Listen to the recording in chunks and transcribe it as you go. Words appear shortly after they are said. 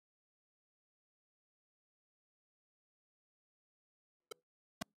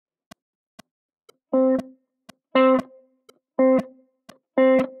What's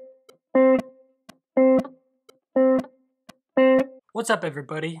up,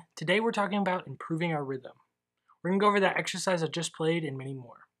 everybody? Today we're talking about improving our rhythm. We're going to go over that exercise I just played and many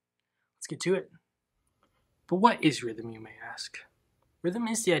more. Let's get to it. But what is rhythm, you may ask? Rhythm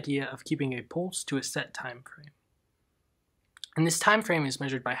is the idea of keeping a pulse to a set time frame. And this time frame is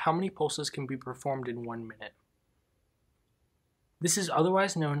measured by how many pulses can be performed in 1 minute. This is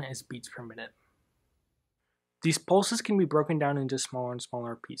otherwise known as beats per minute. These pulses can be broken down into smaller and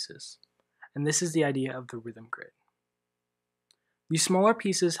smaller pieces, and this is the idea of the rhythm grid. These smaller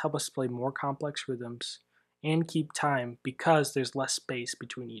pieces help us play more complex rhythms and keep time because there's less space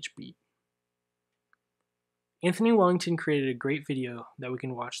between each beat. Anthony Wellington created a great video that we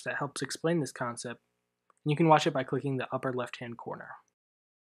can watch that helps explain this concept, and you can watch it by clicking the upper left-hand corner.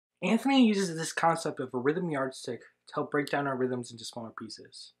 Anthony uses this concept of a rhythm yardstick to help break down our rhythms into smaller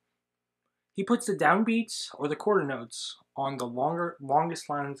pieces. He puts the downbeats or the quarter notes on the longest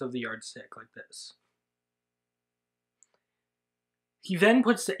lines of the yardstick like this. He then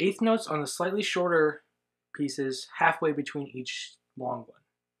puts the eighth notes on the slightly shorter pieces halfway between each long one,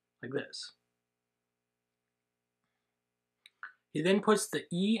 like this. He then puts the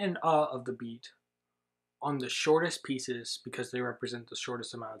E and of the beat on the shortest pieces because they represent the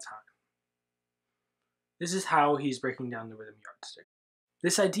shortest amount of time. This is how he's breaking down the rhythm yardstick.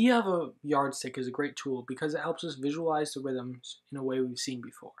 This idea of a yardstick is a great tool because it helps us visualize the rhythms in a way we've seen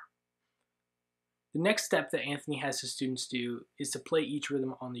before. The next step that Anthony has his students do is to play each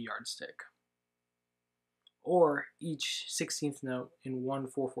rhythm on the yardstick, or each 16th note in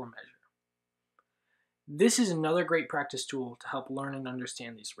 1/4/4 measure. This is another great practice tool to help learn and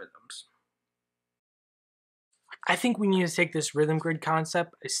understand these rhythms. I think we need to take this rhythm grid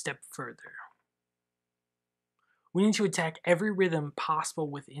concept a step further. We need to attack every rhythm possible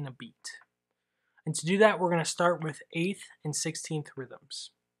within a beat. And to do that, we're going to start with 8th and 16th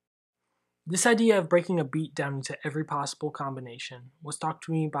rhythms. This idea of breaking a beat down into every possible combination was taught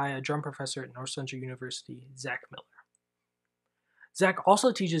to me by a drum professor at North Central University, Zach Miller. Zach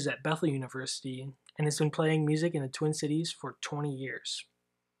also teaches at Bethel University and has been playing music in the Twin Cities for 20 years.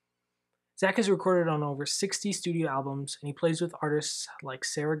 Zach has recorded on over 60 studio albums, and he plays with artists like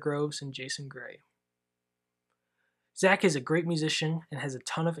Sara and Jason Gray. Zach is a great musician and has a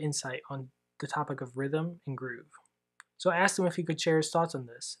ton of insight on the topic of rhythm and groove. So I asked him if he could share his thoughts on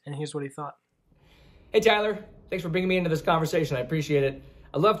this, and here's what he thought. Hey Tyler, thanks for bringing me into this conversation. I appreciate it.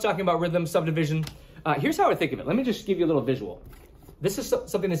 I love talking about rhythm, subdivision. Here's how I think of it. Let me just give you a little visual. This is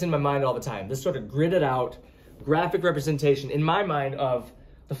something that's in my mind all the time. This sort of gridded out graphic representation in my mind of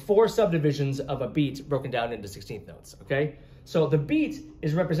the 4 subdivisions of a beat broken down into 16th notes, okay? So the beat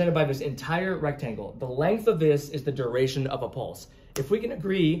is represented by this entire rectangle. The length of this is the duration of a pulse. If we can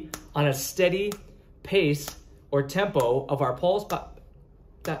agree on a steady pace or tempo of our pulse,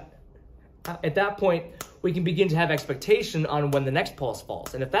 at that point, we can begin to have expectation on when the next pulse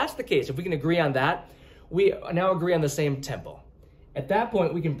falls. And if that's the case, if we can agree on that, we now agree on the same tempo. At that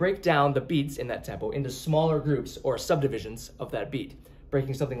point, we can break down the beats in that tempo into smaller groups or subdivisions of that beat,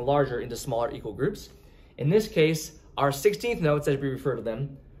 breaking something larger into smaller equal groups. In this case, our 16th notes, as we refer to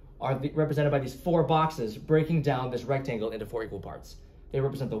them, are represented by these 4 boxes breaking down this rectangle into 4 equal parts. They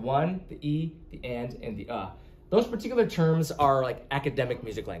represent the 1, the E, the and the Those particular terms are like academic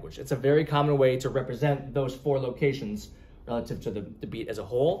music language. It's a very common way to represent those 4 locations relative to the beat as a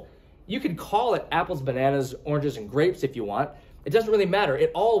whole. You could call it apples, bananas, oranges, and grapes if you want. It doesn't really matter. It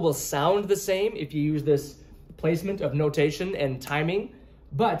all will sound the same if you use this placement of notation and timing.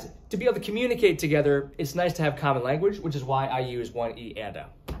 But to be able to communicate together, it's nice to have common language, which is why I use 1 E and a,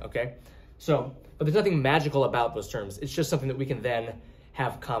 okay? So, but there's nothing magical about those terms. It's just something that we can then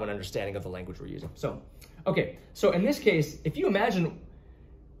have common understanding of the language we're using. So, okay, so in this case, if you imagine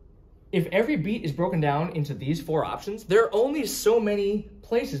if every beat is broken down into these 4 options, there are only so many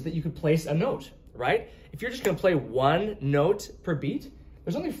places that you could place a note, right? If you're just gonna play 1 note per beat,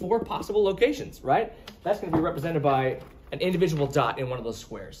 there's only 4 possible locations, right? That's gonna be represented by an individual dot in one of those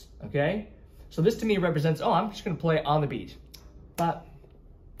squares, okay? So this to me represents, oh, I'm just gonna play on the beat. Bop,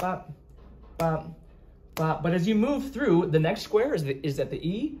 bop, bop, bop. But as you move through, the next square is at the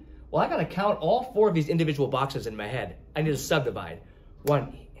E. Well, I gotta count all 4 of these individual boxes in my head. I need to subdivide.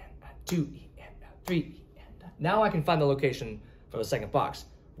 1 E and 2 E and 3 E and now I can find the location for the second box.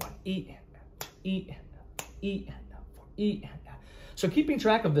 1 E and 2 E and E and 4 E and So keeping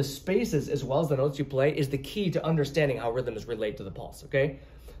track of the spaces as well as the notes you play is the key to understanding how rhythms relate to the pulse, okay?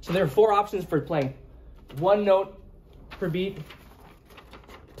 So there are 4 options for playing 1 note per beat.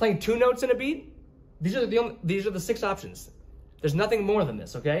 Playing 2 notes in a beat, these are the 6 options. There's nothing more than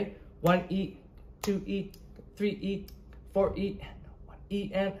this, okay? 1 E, 2E, 3E, 4E,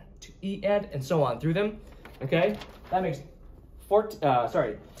 1E and 2E and so on through them. Okay, that makes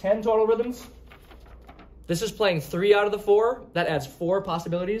 10 total rhythms. This is playing 3 out of the 4. That adds 4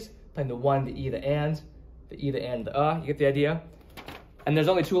 possibilities. Playing the 1, the E, the and, the E, the and, the You get the idea? And there's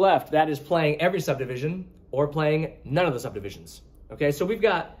only 2 left. That is playing every subdivision or playing none of the subdivisions. Okay, so we've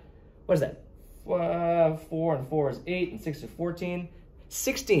got, what is that? 4 and 4 is 8 and 6 is 14.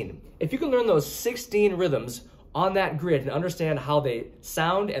 16. If you can learn those 16 rhythms on that grid and understand how they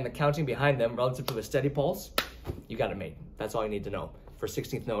sound and the counting behind them relative to a steady pulse, you got it made. That's all you need to know for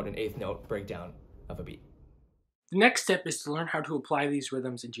 16th note and 8th note breakdown of a beat. The next step is to learn how to apply these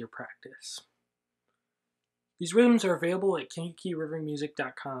rhythms into your practice. These rhythms are available at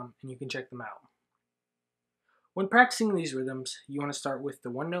KankakeeRivermusic.com and you can check them out. When practicing these rhythms, you want to start with the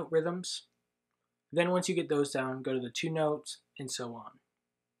 1-note rhythms. Then once you get those down, go to the 2 notes and so on.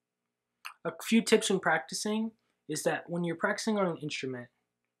 A few tips when practicing is that when you're practicing on an instrument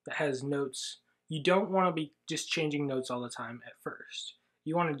that has notes, you don't want to be just changing notes all the time at first.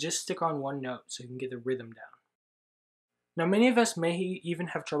 You want to just stick on 1 note so you can get the rhythm down. Now many of us may even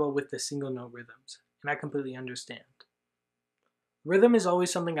have trouble with the single note rhythms, and I completely understand. Rhythm is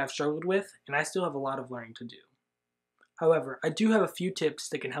always something I've struggled with, and I still have a lot of learning to do. However, I do have a few tips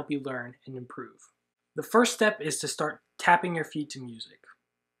that can help you learn and improve. The first step is to start tapping your feet to music.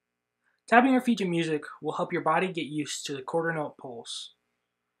 Tapping your feet to music will help your body get used to the quarter note pulse,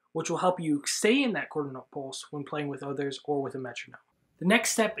 which will help you stay in that quarter note pulse when playing with others or with a metronome. The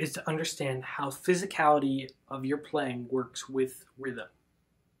next step is to understand how physicality of your playing works with rhythm.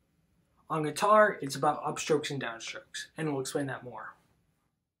 On guitar, it's about upstrokes and downstrokes, and we'll explain that more.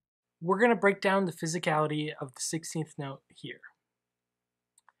 We're going to break down the physicality of the 16th note here.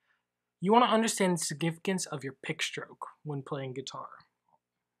 You want to understand the significance of your pick stroke when playing guitar.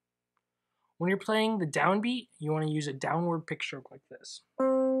 When you're playing the downbeat, you want to use a downward pick stroke like this.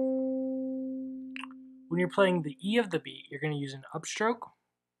 When you're playing the E of the beat, you're going to use an upstroke.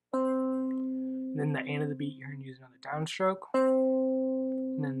 And then the and of the beat, you're going to use another downstroke.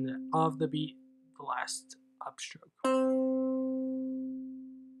 And then the of the beat, the last upstroke.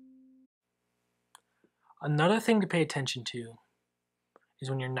 Another thing to pay attention to is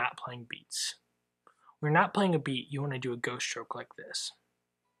when you're not playing beats. When you're not playing a beat, you want to do a ghost stroke like this.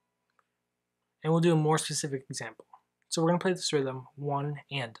 And we'll do a more specific example. So we're going to play this rhythm, 1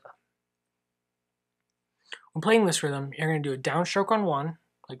 and a. When playing this rhythm, you're going to do a downstroke on 1,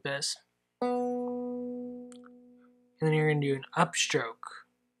 like this. And then you're going to do an upstroke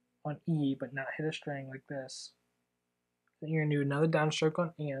on E, but not hit a string like this. Then you're going to do another downstroke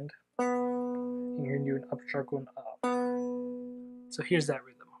on and you're going to do an upstroke on up. So here's that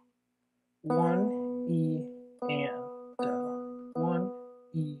rhythm. 1, E, and, 1,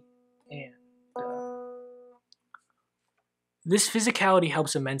 E, and, This physicality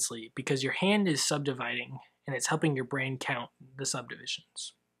helps immensely because your hand is subdividing and it's helping your brain count the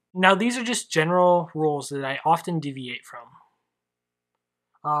subdivisions. Now these are just general rules that I often deviate from.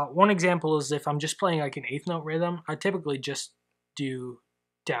 One example is if I'm just playing like an 8th note rhythm, I typically just do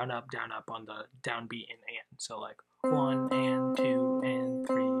down up on the downbeat and. So like 1 and 2 and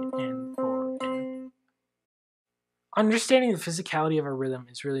 3 and 4 and. Understanding the physicality of a rhythm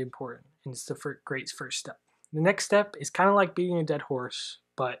is really important and it's the great first step. The next step is kind of like beating a dead horse,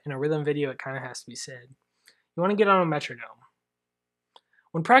 but in a rhythm video it kind of has to be said. You want to get on a metronome.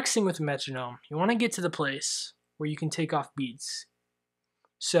 When practicing with a metronome, you want to get to the place where you can take off beats.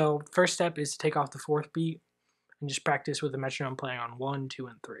 So first step is to take off the 4th beat and just practice with the metronome playing on 1, 2,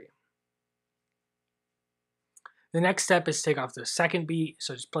 and 3. The next step is to take off the 2nd beat,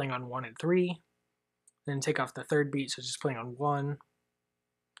 so just playing on 1 and 3. Then take off the 3rd beat, so just playing on 1.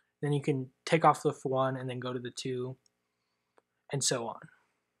 Then you can take off the 1 and then go to the 2, and so on.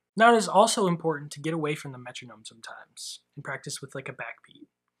 Now it is also important to get away from the metronome sometimes and practice with like a backbeat.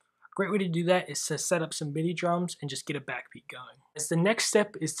 A great way to do that is to set up some MIDI drums and just get a backbeat going. As the next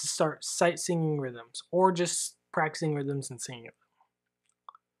step is to start sight singing rhythms or just practicing rhythms and singing them.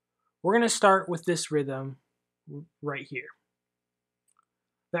 We're going to start with this rhythm right here.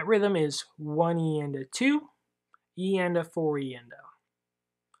 That rhythm is 1 E and a 2, E and a 4 E and a.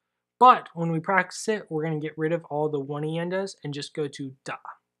 But when we practice it, we're going to get rid of all the 1 E and a's and just go to da.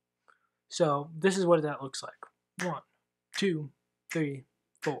 So this is what that looks like. 1, 2, 3,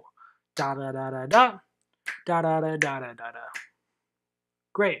 4. Da da da da da. Da da da da da da da.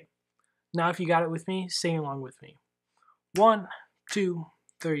 Great. Now if you got it with me, sing along with me. 1, 2,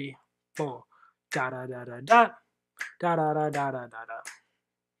 3, 4. Da da da da da. Da da da da da da da.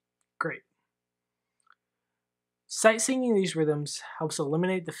 Great. Sight singing these rhythms helps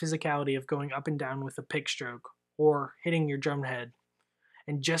eliminate the physicality of going up and down with a pick stroke or hitting your drum head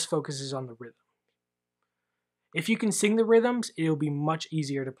and just focuses on the rhythm. If you can sing the rhythms, it'll be much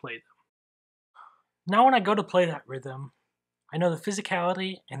easier to play them. Now when I go to play that rhythm, I know the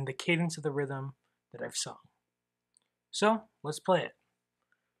physicality and the cadence of the rhythm that I've sung. So, let's play it.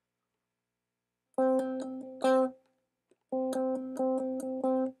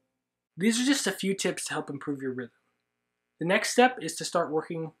 These are just a few tips to help improve your rhythm. The next step is to start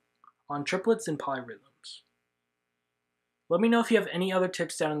working on triplets and polyrhythms. Let me know if you have any other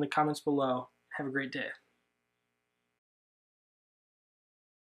tips down in the comments below. Have a great day.